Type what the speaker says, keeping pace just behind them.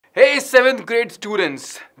Hey 7th grade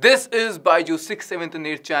students, this is BYJU'S 6th, 7th and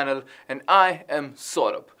 8th channel and I am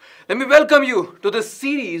Saurabh. Let me welcome you to the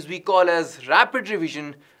series we call as Rapid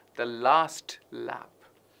Revision, the last lap.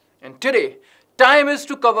 And today, time is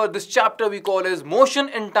to cover this chapter we call as Motion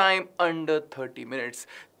and Time under 30 minutes.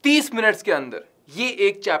 30 minutes के अंदर ये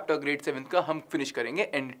एक chapter grade 7th का हम finish करेंगे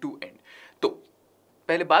end to end. तो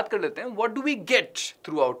पहले बात कर लेते हैं what do we get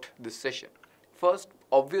throughout this session. First,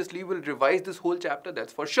 obviously, you will revise this whole chapter,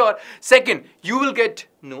 that's for sure. Second, you will get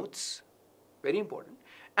notes, very important.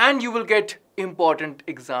 And you will get important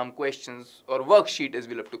exam questions or worksheet as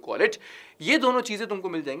we love to call it. ये दोनों चीजें तुमको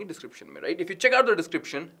मिल जाएंगी description में, right? If you check out the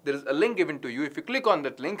description, there is a link given to you. If you click on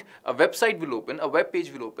that link, a website will open, a web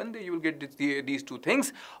page will open. Then you will get these two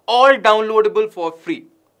things, all downloadable for free.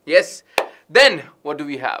 Yes. Then what do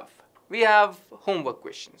we have? We have homework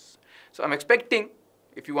questions. So I'm expecting,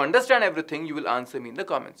 if you understand everything, you will answer me in the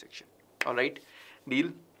comment section. Alright? Deal?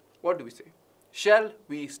 What do we say? Shall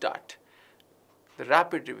we start? The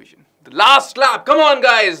rapid revision. The last lap. Come on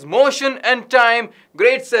guys. Motion and time.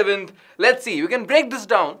 Grade 7th. Let's see. We can break this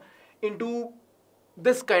down into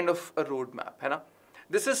this kind of a roadmap. है ना?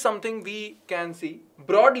 This is something we can see.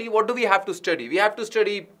 Broadly, what do we have to study? We have to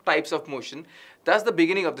study types of motion. That's the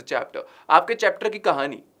beginning of the chapter. आपके chapter की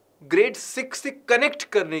कहानी grade 6 से connect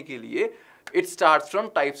करने के लिए it starts from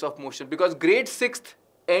types of motion because grade 6th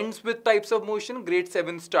ends with types of motion, grade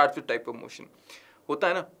 7th starts with type of motion. होता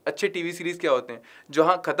है ना, अच्छे टीवी सीरीज क्या होते हैं,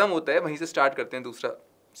 जहाँ खत्म होता है वहीं से स्टार्ट करते हैं दूसरा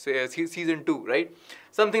season 2, right?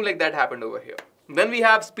 Something like that happened over here. Then we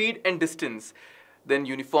have speed and distance, then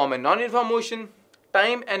uniform and non-uniform motion,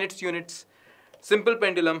 time and its units, simple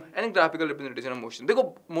pendulum and graphical representation of motion. देखो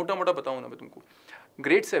मोटा मोटा बताऊँ ना मैं तुमको,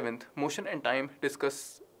 grade 7th motion and time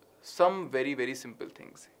discuss some very simple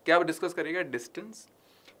things. क्या discuss करेगा? Distance,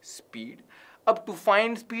 speed. अब to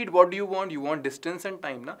find speed what do you want? You want distance and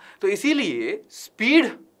time ना, तो इसीलिए speed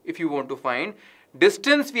if you want to find,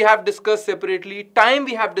 distance we have discuss separately, time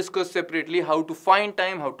we have discuss separately, how to find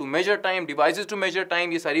time, how to major time, devices to major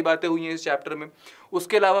time, ये सारी बातें हुई हैं इस chapter में.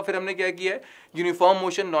 उसके अलावा फिर हमने क्या किया है, uniform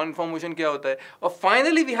motion, non uniform motion क्या होता है, और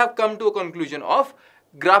finally we have come to a conclusion of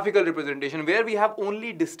graphical representation where we have only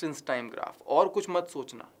distance time graph. और कुछ मत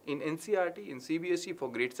सोचना. In NCERT, in CBSE for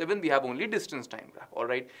grade 7 we have only distance time graph. All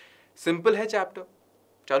right. Simple है chapter.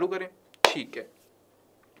 चालू करें. ठीक है.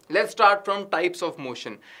 Let's start from types of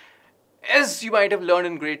motion. As you might have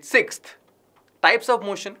learned in grade 6th, types of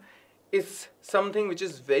motion is something which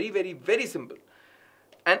is very simple.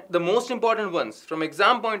 And the most important ones from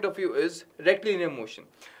exam point of view is rectilinear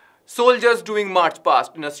motion. Soldiers doing march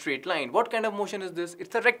past in a straight line. What kind of motion is this?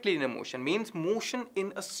 It's a rectilinear motion. Means motion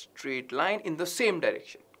in a straight line in the same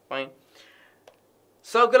direction. Fine.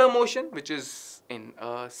 Circular motion, which is in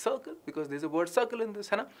a circle, because there's a word circle in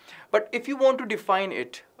this, है ना? But if you want to define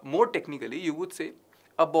it more technically, you would say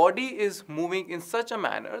a body is moving in such a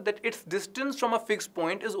manner that its distance from a fixed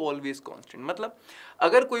point is always constant. मतलब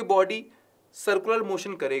अगर कोई body circular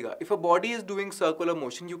motion करेगा, if a body is doing circular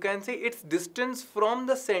motion, you can say its distance from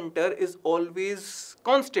the center is always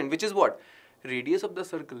constant, which is what? Radius of the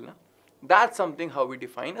circle, na? That's something how we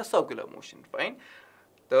define a circular motion, fine?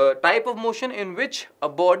 The type of motion in which a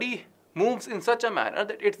body moves in such a manner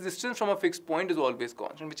that its distance from a fixed point is always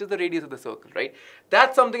constant, which is the radius of the circle, right?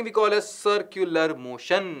 That's something we call as circular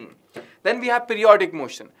motion. Then we have periodic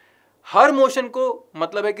motion. Her motion को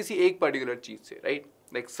मतलब है किसी एक particular चीज से, right?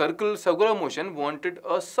 Like circular motion wanted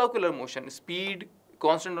a circular motion. Speed,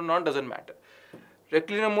 constant or not, doesn't matter.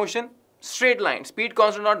 Rectilinear motion, straight line. Speed,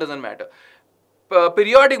 constant or not, doesn't matter.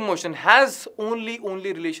 Periodic motion has only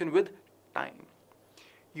relation with time.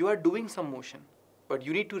 You are doing some motion, but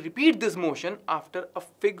you need to repeat this motion after a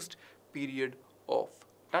fixed period of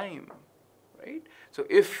time. Right? So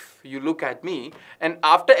if you look at me, and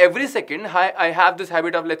after every second, I have this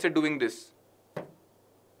habit of, let's say, doing this.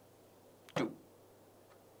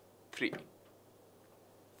 3,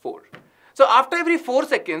 4. So after every 4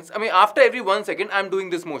 seconds, after every 1 second, I'm doing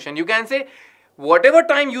this motion. You can say, whatever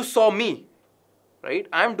time you saw me, right,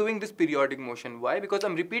 I'm doing this periodic motion. Why? Because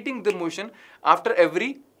I'm repeating the motion after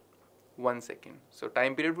every 1 second. So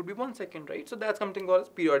time period would be 1 second, right? So that's something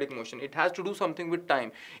called periodic motion. It has to do something with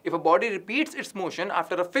time. If a body repeats its motion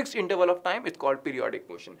after a fixed interval of time, it's called periodic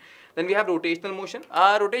motion. Then we have rotational motion.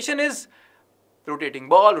 Rotation is rotating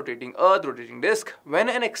ball, rotating earth, rotating disc. When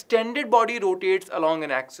an extended body rotates along an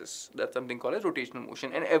axis, that's something called as rotational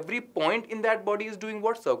motion. And every point in that body is doing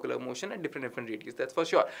what? Circular motion at different radius. That's for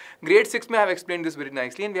sure. Grade 6 may have explained this very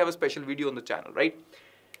nicely, and we have a special video on the channel, right?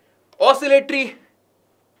 Oscillatory,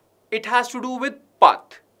 it has to do with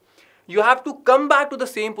path. You have to come back to the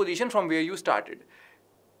same position from where you started.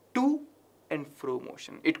 To and fro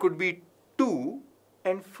motion. It could be to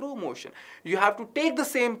and fro motion. You have to take the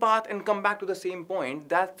same path and come back to the same point.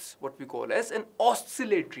 That's what we call as an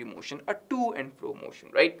oscillatory motion, a to and fro motion,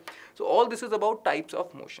 right? So all this is about types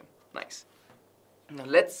of motion. Nice. Now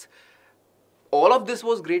all of this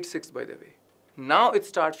was grade 6, by the way. Now it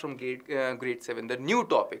starts from grade 7, the new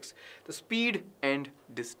topics, the speed and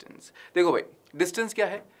distance. देखो भाई, distance क्या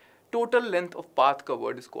है? Total length of path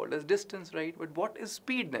covered is called as distance, right? But what is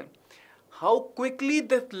speed then? How quickly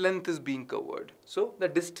that length is being covered. So the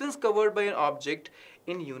distance covered by an object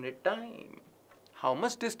in unit time. How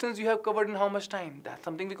much distance you have covered in how much time? That's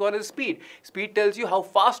something we call as speed. Speed tells you how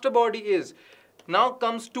fast a body is. Now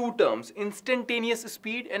comes two terms, instantaneous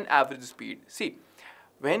speed and average speed. See,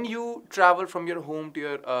 when you travel from your home to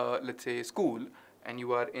your, let's say, school, and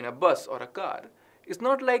you are in a bus or a car, it's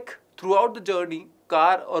not like throughout the journey,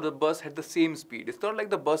 car or the bus had the same speed. It's not like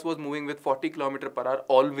the bus was moving with 40 km/h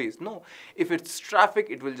always. No. If it's traffic,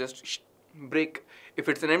 it will just brake. If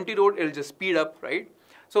it's an empty road, it'll just speed up, right?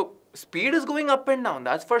 So speed is going up and down,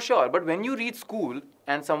 that's for sure. But when you reach school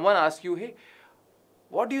and someone asks you, hey,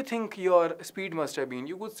 what do you think your speed must have been?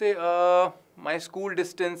 You could say, my school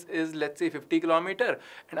distance is, let's say, 50 km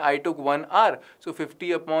and I took 1 hour. So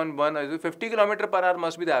 50 upon 1, 50 km/h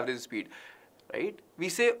must be the average speed, right? We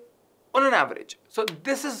say on an average. So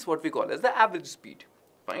this is what we call as the average speed.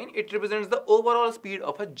 Fine. It represents the overall speed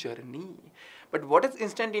of a journey. But what is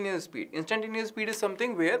instantaneous speed? Instantaneous speed is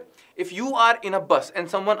something where if you are in a bus and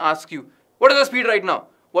someone asks you, what is the speed right now?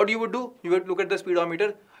 What you would do? You would look at the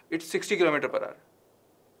speedometer. It's 60 km/h.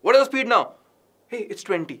 What is the speed now? Hey, it's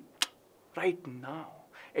 20. Right now.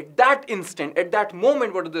 At that instant, at that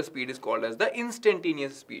moment, what is the speed is called as the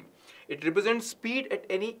instantaneous speed. It represents speed at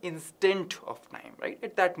any instant of time, right?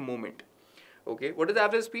 At that moment. Okay, what is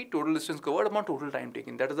average speed? Total distance covered upon total time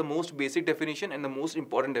taken. That is the most basic definition and the most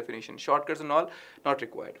important definition. Shortcuts and all not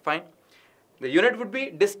required. Fine. The unit would be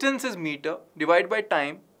distance is meter divided by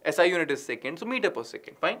time. SI unit is second. So meter per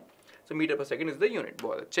second. Fine. So meter per second is the unit.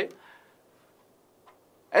 बहुत अच्छे.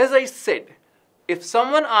 As I said, if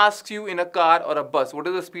someone asks you in a car or a bus, what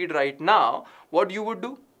is the speed right now? What you would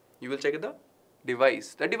do? You will check the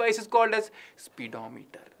device. The device is called as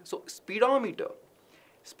speedometer. So speedometer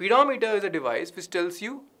is a device which tells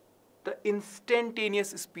you the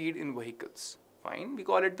instantaneous speed in vehicles. Fine, we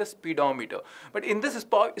call it the speedometer. But in this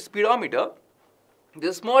speedometer,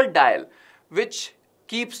 there's a small dial which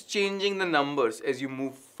keeps changing the numbers as you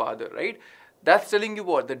move farther, right? That's telling you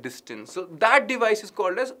what? The distance. So that device is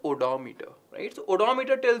called as odometer, right? So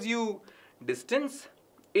odometer tells you distance.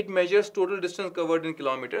 It measures total distance covered in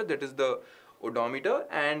kilometer. That is the odometer.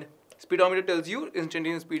 And speedometer tells you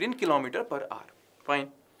instantaneous speed in km/h.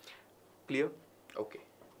 Fine. Clear? Okay.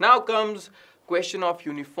 Now comes question of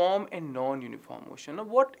uniform and non-uniform motion. Now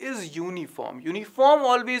what is uniform? Uniform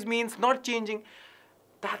always means not changing.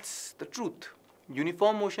 That's the truth.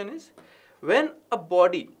 Uniform motion is when a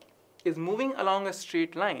body is moving along a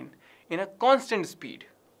straight line in a constant speed.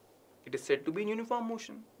 It is said to be in uniform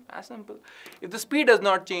motion. As simple. If the speed does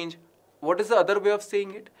not change, what is the other way of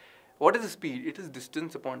saying it? What is the speed? It is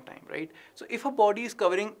distance upon time, right? So if a body is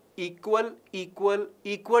covering equal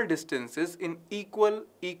distances in equal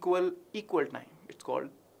time, it's called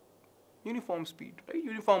uniform speed, right?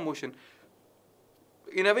 Uniform motion.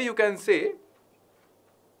 In a way you can say,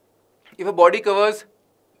 if a body covers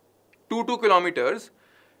 2 kilometers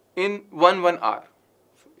in 1 hour.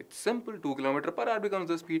 So it's simple, 2 km/h becomes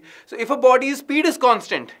the speed. So if a body's speed is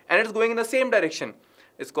constant and it's going in the same direction,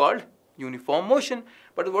 it's called uniform motion.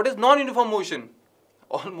 But what is non-uniform motion?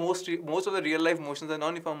 Most of the real life motions are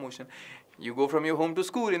non-uniform motion. You go from your home to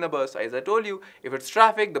school in a bus. As I told you, if it's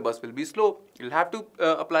traffic, the bus will be slow. You'll have to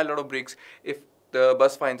apply a lot of brakes. If the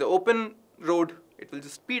bus finds an open road, it will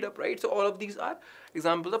just speed up, right? So all of these are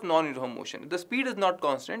examples of non-uniform motion. If the speed is not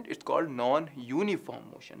constant, it's called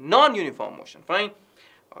non-uniform motion. Non-uniform motion, fine.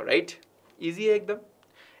 All right, easy है एकदम.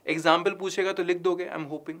 Example पूछेगा तो लिख दोगे, I'm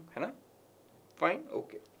hoping, है ना? Fine,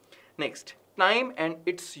 okay. Next, time and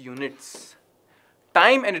its units.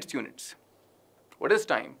 Time and its units. What is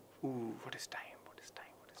time? Ooh, what is time? What is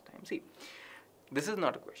time? What is time? See, this is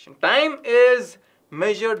not a question. Time is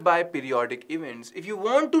measured by periodic events. If you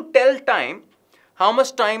want to tell time, how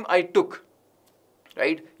much time I took,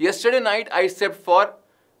 right? Yesterday night I slept for,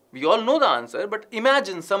 we all know the answer, but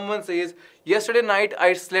imagine someone says, yesterday night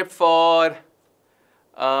I slept for,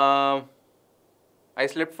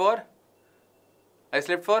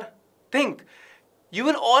 think. You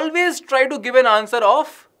will always try to give an answer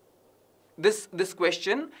of this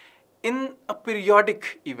question in a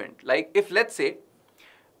periodic event. Like if let's say,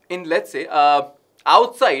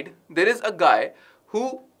 outside there is a guy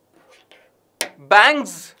who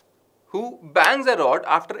bangs a rod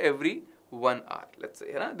after every 1 hour. Let's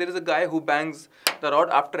say there is a guy who bangs the rod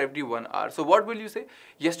after every 1 hour. So what will you say?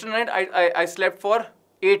 Yesterday night I slept for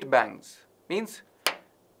 8 bangs. Means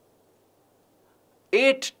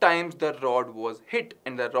 8 times the rod was hit,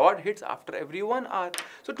 and the rod hits after every 1 hour.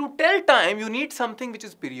 So to tell time, you need something which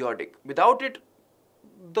is periodic. Without it,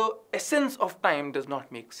 the essence of time does not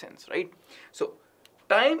make sense, right? So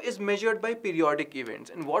time is measured by periodic events.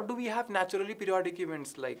 And what do we have naturally? Periodic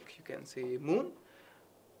events, like you can say moon,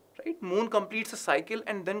 right? Moon completes a cycle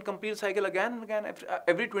and then completes a cycle again and again.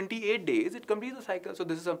 Every 28 days, it completes a cycle. So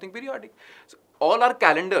this is something periodic. So all our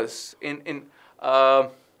calendars in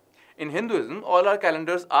Hinduism, all our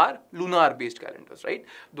calendars are lunar-based calendars, right?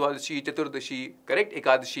 Dwadashi, Chaturdashi, correct?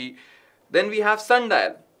 Ekadashi. Then we have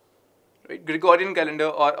sundial, right? Gregorian calendar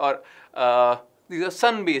or these are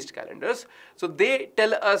sun-based calendars. So they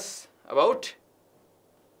tell us about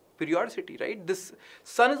periodicity, right? This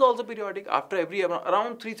sun is also periodic. After every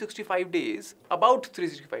around 365 days, about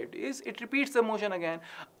 365 days, it repeats the motion again.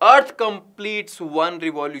 Earth completes one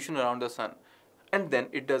revolution around the sun, and then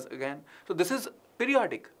it does again. So this is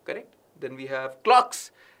periodic, correct? Then we have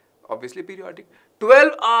clocks, obviously periodic.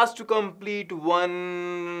 12 hours to complete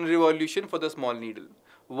one revolution for the small needle.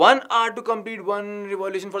 1 hour to complete one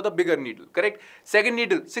revolution for the bigger needle, correct? Second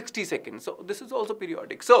needle, 60 seconds. So this is also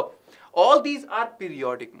periodic. So all these are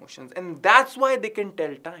periodic motions, and that's why they can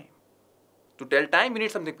tell time. To tell time, we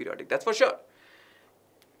need something periodic, that's for sure.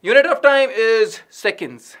 Unit of time is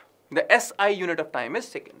seconds. The SI unit of time is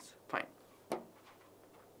seconds. Fine.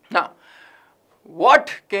 Now,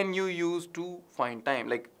 what can you use to find time?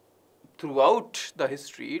 Like throughout the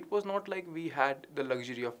history, it was not like we had the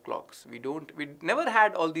luxury of clocks. We never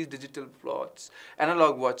had all these digital clocks,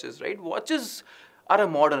 analog watches, right? Watches are a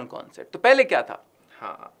modern concept. तो पहले क्या था?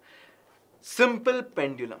 हाँ, simple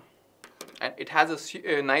pendulum, and it has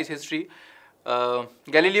a nice history.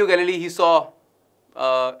 Galileo Galilei, he saw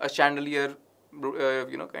a chandelier,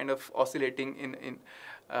 kind of oscillating in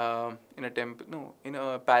a temple, no, in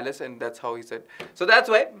a palace, and that's how he said. So that's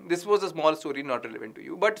why this was a small story, not relevant to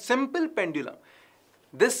you. But simple pendulum,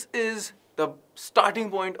 this is the starting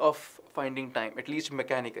point of finding time, at least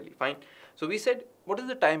mechanically. Fine. So we said, what is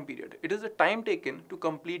the time period? It is the time taken to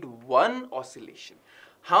complete one oscillation.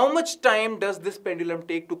 How much time does this pendulum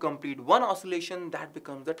take to complete one oscillation? That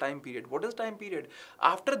becomes the time period. What is time period?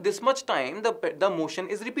 After this much time, the motion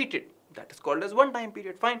is repeated. That is called as one time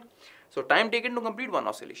period. Fine. So time taken to complete one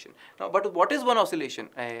oscillation. Now, but what is one oscillation?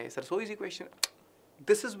 Sir, so easy question.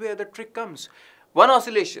 This is where the trick comes. One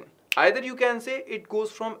oscillation. Either you can say it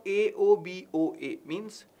goes from A, O, B, O, A.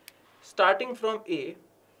 Means starting from A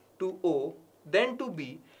to O, then to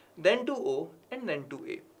B, then to O, and then to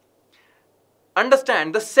A.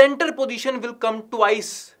 Understand, the center position will come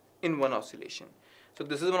twice in one oscillation. So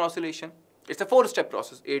this is one oscillation. It's a 4-step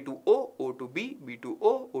process. A to O, O to B, B to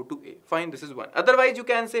O, O to A. Fine, this is one. Otherwise, you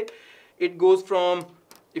can say it goes from,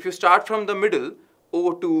 if you start from the middle,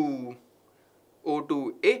 O to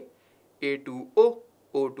A to O,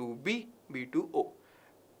 O to B, B to O.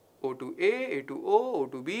 O to A to O, O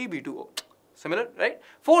to B, B to O. Similar, right?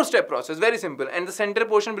 4-step process, very simple. And the center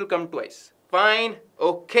portion will come twice. Fine,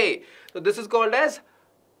 okay. So this is called as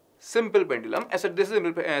simple pendulum. I said this is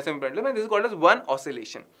simple pendulum, and this is called as one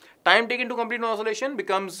oscillation. Time taken to complete one oscillation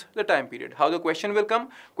becomes the time period. How the question will come?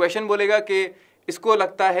 Question बोलेगा कि इसको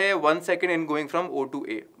लगता है 1 second in going from O to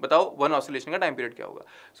A. बताओ one oscillation का time period क्या होगा?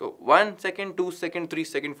 So 1 second, 2 second, 3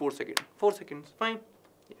 second, 4 second. 4 seconds. Fine.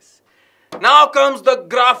 Yes. Now comes the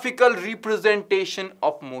graphical representation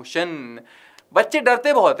of motion. बच्चे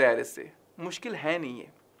डरते बहुत है यार इससे. मुश्किल है नहीं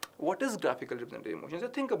है. What is graphical representation of motion? So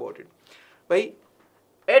think about it. भाई,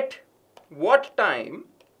 at what time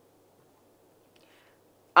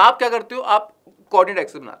आप क्या करते हो? आप coordinate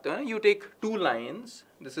axis बनाते हो ना? You take 2 lines.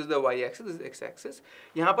 This is the y-axis, this is x-axis.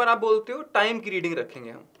 यहाँ पर आप बोलते हो time की reading रखेंगे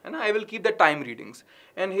हम, है ना? I will keep the time readings,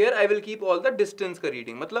 and here I will keep all the distance का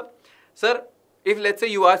reading. मतलब, sir, if let's say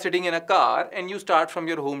you are sitting in a car and you start from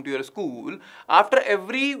your home to your school, after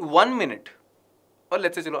every 1 minute, or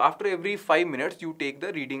let's say after every 5 minutes, you take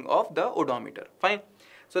the reading of the odometer. Fine.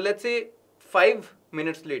 So let's say 5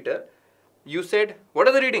 minutes later, you said, what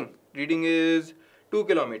is the reading? Reading is 2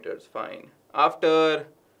 kilometers. Fine. After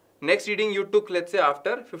next reading you took, let's say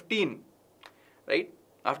after 15, right?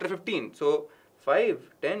 After 15. So 5,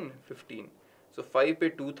 10, 15. So 5 pe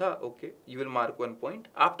 2 tha, okay. You will mark 1 point.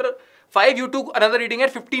 After 5, you took another reading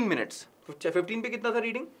at 15 minutes. 15 pe kitna tha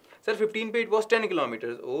reading? Sir, 15 pe it was 10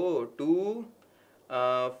 kilometers. Oh, 2,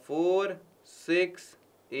 4, 6,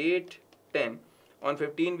 8, 10. On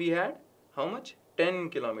 15 we had how much? 10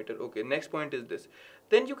 kilometers. Okay, next point is this.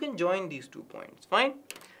 then you can join these 2 points. Fine.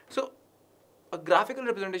 So a graphical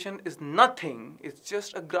representation is nothing. It's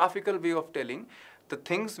just a graphical way of telling the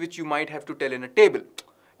things which you might have to tell in a table.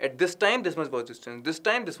 At this time, this much was distance. This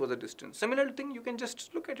time, this was a distance. Similar thing, you can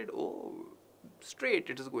just look at it. Oh, straight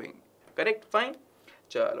it is going. Correct? Fine.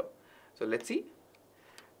 Chalo. So let's see.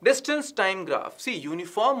 Distance time graph. See,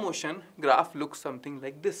 uniform motion graph looks something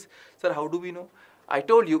like this. Sir, how do we know? I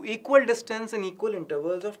told you, equal distance in equal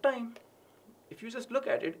intervals of time. If you just look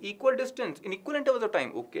at it, equal distance in equal intervals of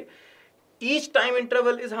time. Okay. Each time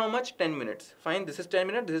interval is how much? 10 minutes. Fine. This is 10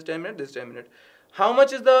 minutes, this is 10 minutes, this is 10 minutes. How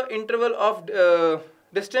much is the interval of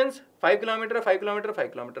distance? 5 kilometer, 5 kilometer,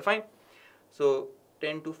 5 kilometer. Fine. So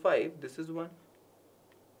 10 to 5, this is 1.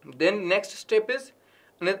 Then next step is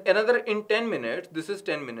another in 10 minutes. This is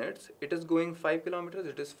 10 minutes. It is going 5 kilometers.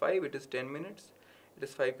 It is 5. It is 10 minutes. It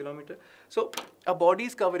is 5 kilometers. So a body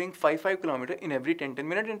is covering 5 kilometers in every 10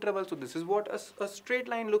 minute interval. So this is what a straight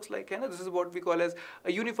line looks like. This is what we call as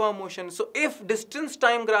a uniform motion. So if distance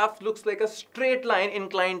time graph looks like a straight line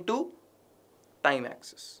inclined to time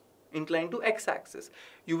axis, inclined to x-axis,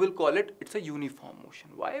 you will call it, it's a uniform motion.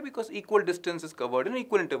 Why? Because equal distance is covered in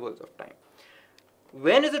equal intervals of time.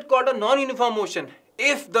 When is it called a non-uniform motion?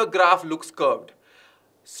 If the graph looks curved.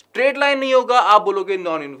 Straight line नहीं होगा, आप बोलोगे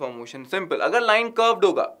non-uniform motion. Simple. अगर line curved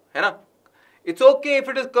होगा, है ना? It's okay if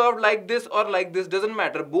it is curved like this or like this, doesn't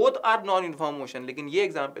matter. Both are non-uniform motion. लेकिन ये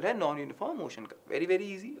example है non-uniform motion का. Very, very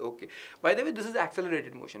easy. Okay. By the way, this is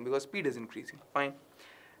accelerated motion because speed is increasing. Fine.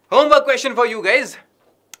 Homework question for you guys.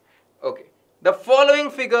 Okay. The following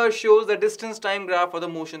figure shows the distance time graph for the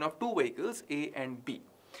motion of two vehicles, A and B.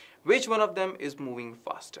 Which one of them is moving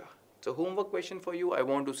faster? It's a homework question for you. I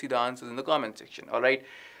want to see the answers in the comment section. Alright.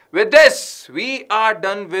 With this, we are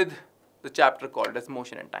done with the chapter called as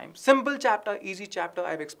motion and time. Simple chapter, easy chapter.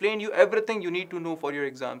 I've explained you everything you need to know for your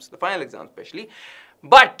exams, the final exam especially.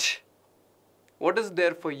 But what is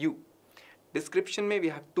there for you? Description mein we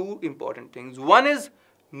have two important things. One is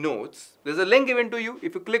notes. There's a link given to you.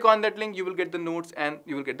 If you click on that link, you will get the notes and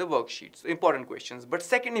you will get the worksheets, important questions. But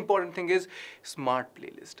second important thing is smart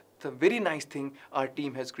playlist. It's a very nice thing our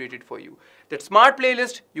team has created for you. That smart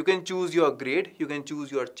playlist, you can choose your grade, you can choose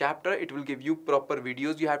your chapter. It will give you proper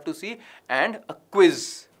videos you have to see and a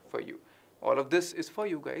quiz for you. All of this is for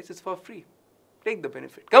you guys. It's for free. Take the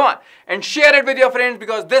benefit. Come on and share it with your friends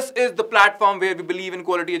because this is the platform where we believe in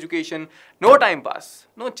quality education. No time pass,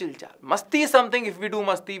 no chill chal. Masti is something. If we do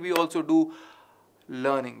masti, we also do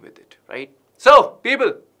learning with it, right? So,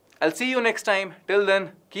 people, I'll see you next time. Till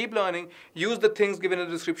then, keep learning. Use the things given in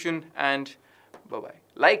the description and bye-bye.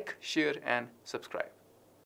 Like, share and subscribe.